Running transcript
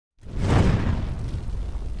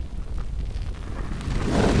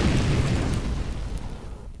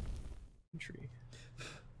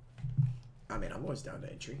I mean, I'm always down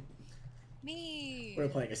to entry. Me. We're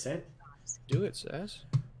playing Ascent. Do it, Sass.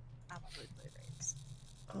 I'll probably play Reigns.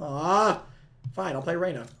 Ah, fine. I'll play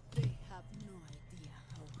Reyna. They have no idea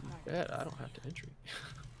how hard. Bet I don't have to entry.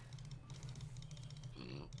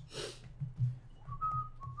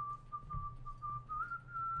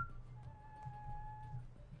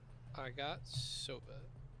 I got Soba.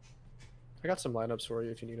 I got some lineups for you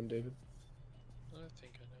if you need them, David. I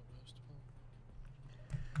think I know most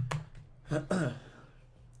of them.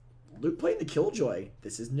 Luke playing the Killjoy.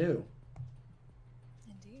 This is new.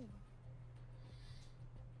 Indeed.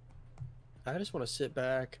 I just want to sit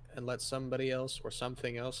back and let somebody else or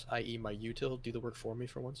something else, i.e. my util, do the work for me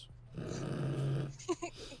for once.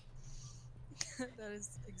 That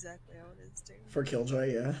is exactly how it is, dude. For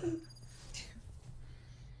Killjoy, yeah.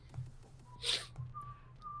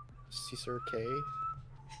 Caesar K.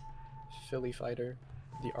 Philly Fighter.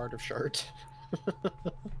 The Art of Shart.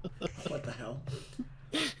 What the hell?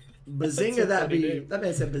 Bazinga that be. Name. That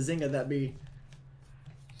man said bazinga that be.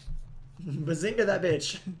 Bazinga that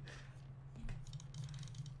bitch.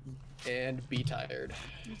 And be tired.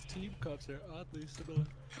 These team cups are oddly similar.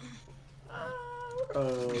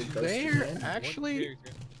 Oh, Ghost They're again? actually...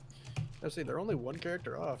 Let's see, they're only one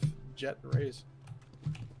character off. Jet and Raze.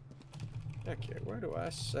 Okay, where do I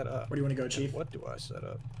set up? Where do you want to go, Chief? What do I set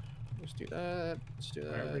up? Let's do that. Let's do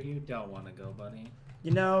that. Wherever you don't want to go, buddy. You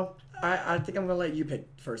know, I think I'm gonna let you pick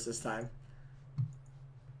first this time.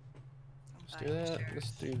 Let's do that.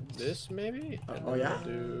 Let's do this maybe. Oh yeah.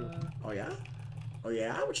 Do... Oh yeah. Oh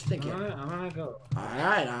yeah. What you thinking? I'm gonna go. All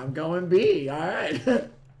right, I'm going B. All right.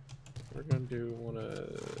 We're gonna do one of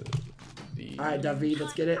the. All right, David,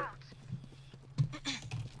 let's get it.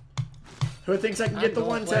 Who thinks I can get the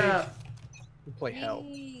one tap? We play hell.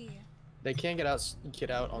 Me. They can't get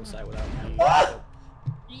out on site without me.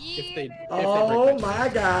 If they Oh break my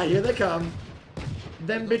God, here they come.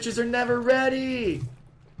 Them bitches are never ready.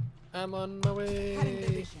 I'm on my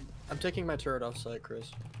way. I'm taking my turret off site,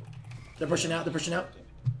 Chris. They're pushing out. They're pushing out.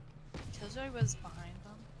 Killjoy was behind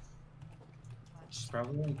them. She's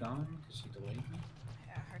probably gone because she delayed me.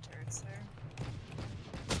 Yeah, her turret's there.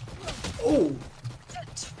 Oh.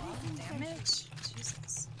 12 damage?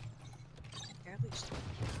 Jesus. Barely.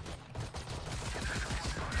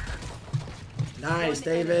 Nice,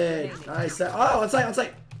 David. Nice. Oh, on site, on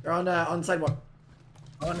site. They're on sidewalk.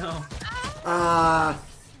 Oh no.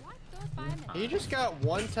 He just got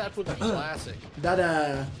one tapped with a classic. That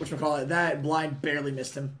whatchamacallit, that blind barely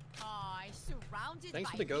missed him. Thanks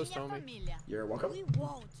for the ghost, homie. You're welcome. We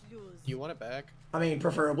won't lose. Do you want it back? I mean,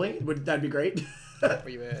 preferably. That'd be great. Where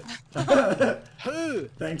you at? Who?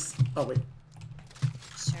 Thanks. Oh wait.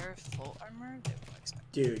 Sheriff full armor? They would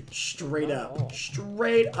expect. Dude, straight Oh. up.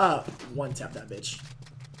 Straight up. One tap that bitch.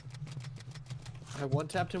 I one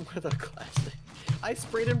tapped him with a classic. I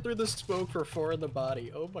sprayed him through the smoke for 4 in the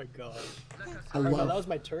body. Oh my god. I Or no, that love. was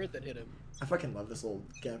my turret that hit him. I fucking love this little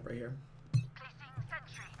gap right here.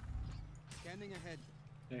 Scanning ahead.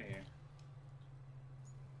 There.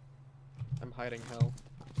 I'm hiding hell.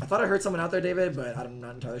 I thought I heard someone out there, David, but I'm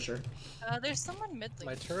not entirely sure. There's someone mid lane.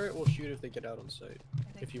 My turret will shoot if they get out on site. I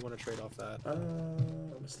think. If you want to trade off that. I'm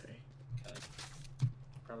gonna stay. Okay.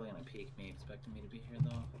 Probably gonna peek me, expecting me to be here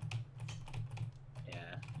though.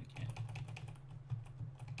 Yeah, I can't.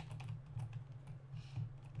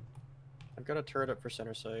 I've got a turret up for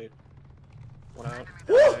center site. One out.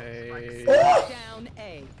 Oh! Nice. Oh! Down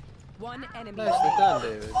A. One enemy. Nicely done,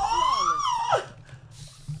 David.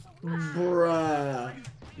 Bruh.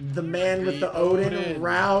 The man with the The Odin, Odin.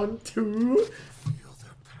 round 2.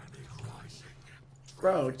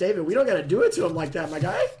 Bro, David, we don't gotta do it to him like that, my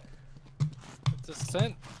guy. It's a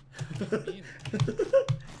scent.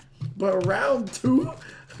 But round 2?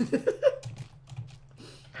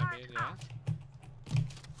 I mean, yeah.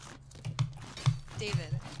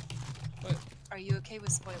 David, What? are you okay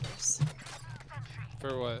with spoilers?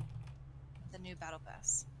 For what? The new battle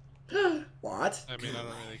pass. What? I mean, I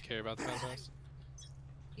don't really care about the pass.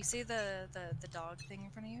 You see the dog thing in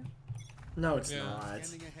front of you? No, it's Yeah. not.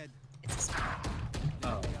 Scanning ahead. It's a spider.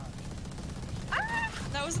 Oh. Ah!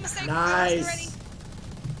 That was a mistake. Nice.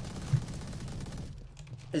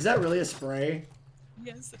 Is that really a spray?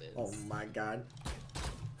 Yes, it is. Oh my god.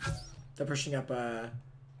 They're pushing up,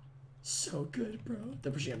 so good, bro.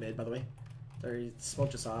 They're pushing up mid, by the way. They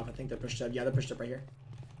smoked us off. I think they're pushed up. Yeah, they're pushed up right here.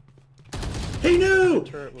 He knew!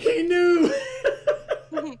 He knew!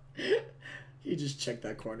 He just checked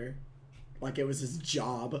that corner. Like it was his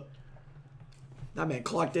job. That man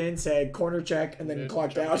clocked in, said corner check, and then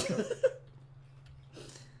clocked out.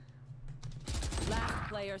 Last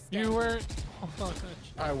player standing. You weren't. Oh my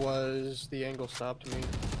gosh. I was. The angle stopped me.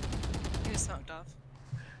 She was smoked off.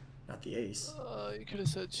 Not the ace. You could have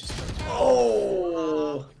said she's got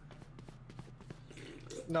Oh!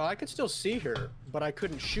 No, I could still see her, but I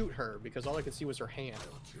couldn't shoot her because all I could see was her hand.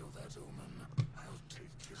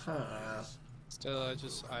 Huh. Still,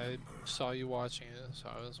 I saw you watching it, so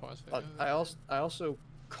I was watching it. I also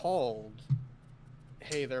called,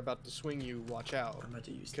 hey, they're about to swing you, watch out. I'm about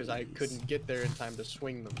to use Because I these. couldn't get there in time to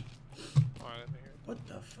swing them. Alright, let me hear it. What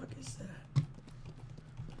the fuck is that?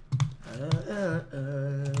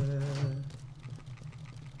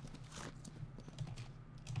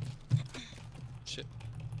 Shit.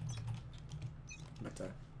 But,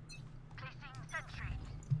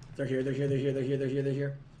 they're here, they're here, they're here, they're here, they're here, they're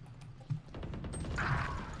here.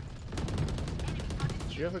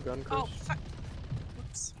 Do you have a gun, Chris? Oh, fuck.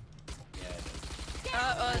 Whoops.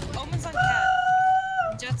 Yeah. Omen's on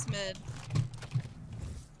cat. Jet's mid.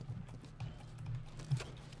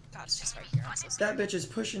 God, she's right here. I'm so sorry. That bitch is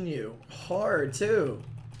pushing you hard too.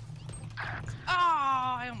 Oh,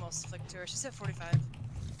 I almost flicked to her. She's at 45.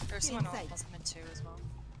 There's someone Inside. almost mid too as well.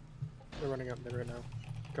 They're running up there right now.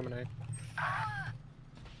 Coming A.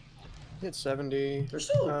 Hit 70. There's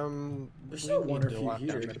still we still one need or to few lock down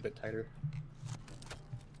here. it a bit tighter.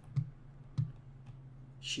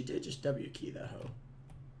 She did just W key that hoe.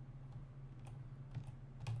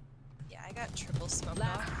 Yeah, I got triple smoked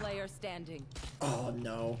Last off. player standing. Oh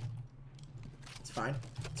no. It's fine.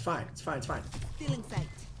 It's fine. It's fine. It's fine. Still in sight.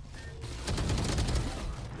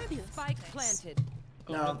 Spike Nice. planted.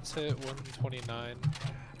 No. Omen's hit 129.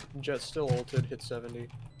 Jet still ulted, hit 70.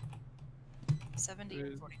 70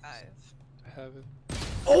 and 45. I have it.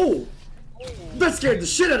 Oh! That scared the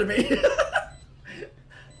shit out of me.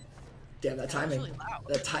 Damn that timing. Really loud.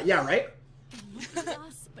 That yeah, right?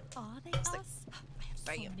 Us, but are they us?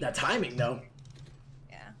 Bam. That timing though.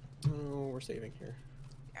 Yeah. Oh, we're saving here.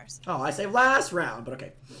 Ours. Oh, I saved last round, but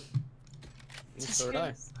okay. So did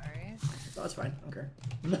I. Sorry. Oh, that's fine. Okay.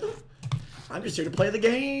 I'm just here to play the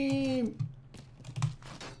game.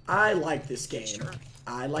 I like this game. Sure.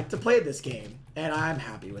 I like to play this game, and I'm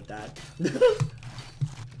happy with that.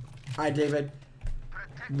 Alright, David.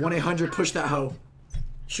 1-800 push that hoe.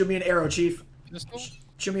 Shoot me an arrow, Chief. Pistol?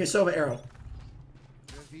 Shoot me a Sova arrow.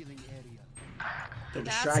 They're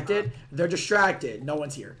That's distracted. not- They're distracted. No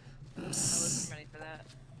one's here. I wasn't ready for that.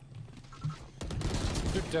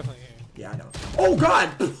 They're definitely here. Yeah, I know. Oh, God!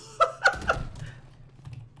 I'm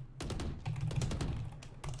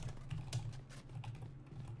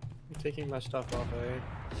taking my stuff off A.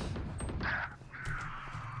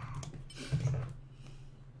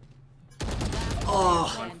 Oh,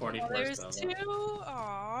 144 There's spell. two.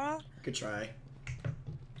 Aww. good try.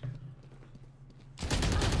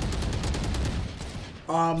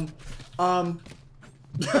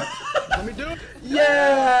 Let me do it!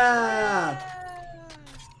 Yeah!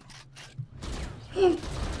 Watch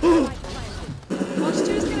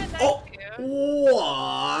two's gonna knife Oh, you.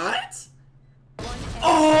 what?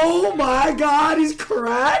 Oh my God, he's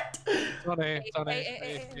cracked. It's on A. It's on A.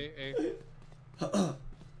 Hey, A.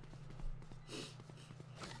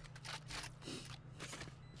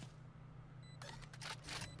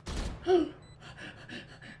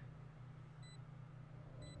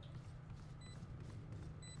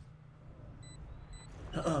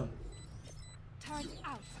 Turn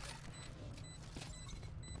out.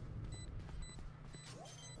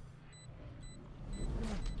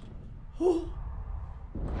 Turret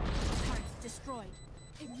destroyed.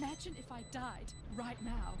 Imagine if I died right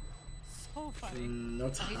now. So funny. No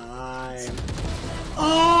time.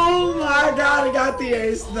 Oh my God, I got the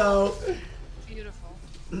ace though. Beautiful.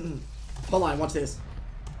 Hold on, watch this.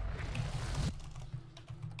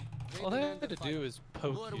 All they had to do is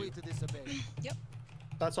poke you. Yep.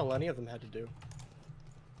 That's all any of them had to do.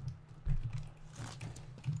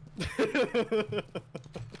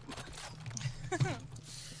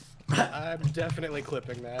 I'm definitely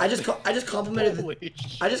clipping that. I just complimented the, Holy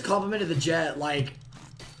shit. I just complimented the Jet like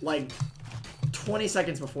 20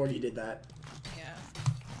 seconds before you did that.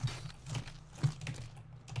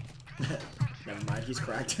 Yeah. Never mind, he's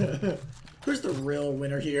cracked. Who's the real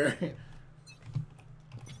winner here?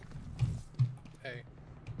 Hey.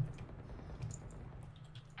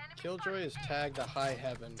 Killjoy is tagged to high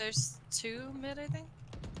heaven. There's two mid, I think.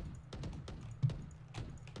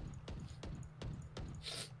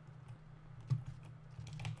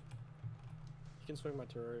 You can swing my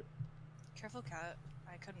turret. Careful, cat.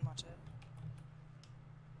 I couldn't watch it.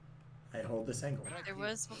 I hold this angle. There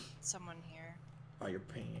was someone here. Oh, you're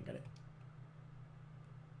painting it. Got it.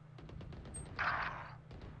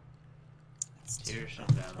 That's two. Tear shut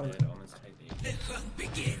down mid, Omen's tight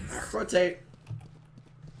B. Rotate.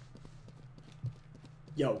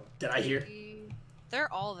 Yo, did I hear?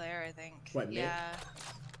 They're all there, I think. What, mid? Yeah.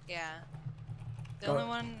 Yeah. The Go- only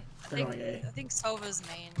one, they're going A. I think Sova's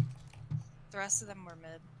main. The rest of them were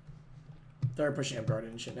mid. They're pushing up garden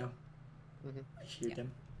and shit now. Mhm. I hear Yeah.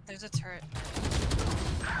 them. There's a turret.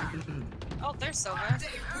 Oh, there's Sova.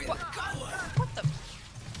 What the?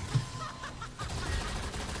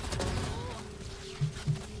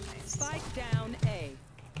 Spike down A.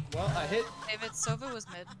 Well, I hit David, Sova was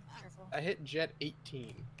mid. Careful. Jet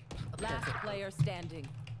 18. Last player standing.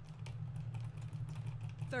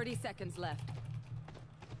 30 seconds left.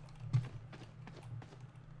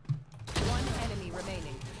 One enemy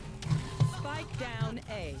remaining. Spike down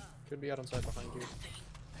A. Could be out on side behind you.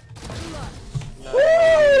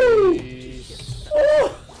 Woo! Nice.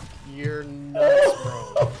 Oh! You're nuts,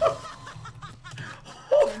 bro.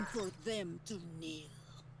 And for them to kneel.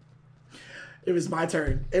 It was my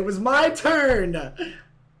turn. It was my turn!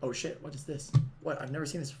 Oh shit, what is this? What? I've never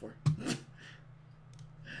seen this before.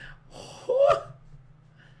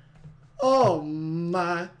 Oh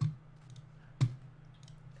my.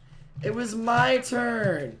 It was my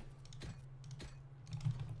turn.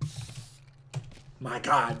 My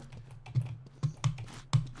god.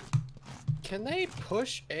 Can they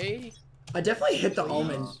push A? I definitely hit the Please.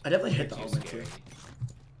 omen. I definitely hit the Too omen scary. too.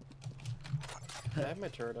 I have my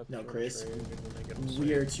turret up. No, here, Chris. trade, and then I get them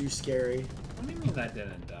We are too scary. What do you mean that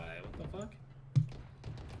didn't die? What the fuck?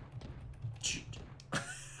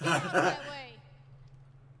 I'm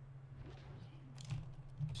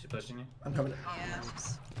She pushing you? coming. Yeah.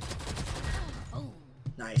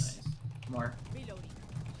 Nice. More.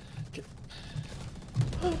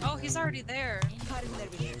 Oh, he's already there.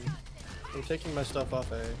 I'm taking my stuff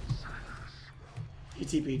off A. He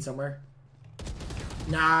TP'd somewhere.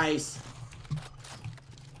 Nice.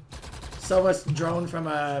 Sova's drone from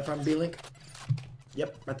B-Link.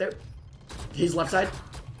 Yep, right there. He's left side.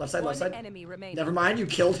 Left side, left One side. enemy remaining. Never mind, you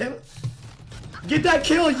killed him. Get that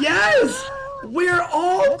kill, yes! We're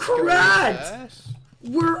all cracked! Yes.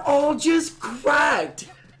 We're all just cracked!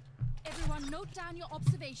 Everyone note down your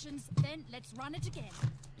observations, then let's run it again.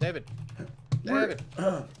 David. We're- David.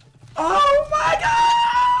 Oh my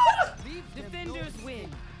god! Defenders win.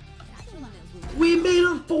 We made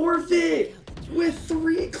a forfeit with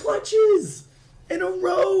 3 clutches in a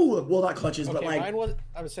row. Well, not clutches, but Okay, like mine was.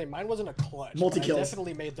 I would say mine wasn't a clutch. but Multi-kills. I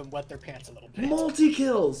definitely made them wet their pants a little bit.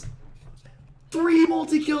 multi-kills. 3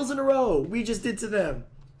 multi-kills in a row. We just did to them.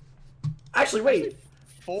 Actually, wait.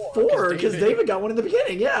 4, because David got one in the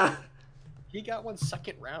beginning. Yeah. He got one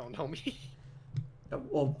second round, homie.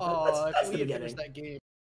 Well, Oh, that's if the we had beginning. finished that game.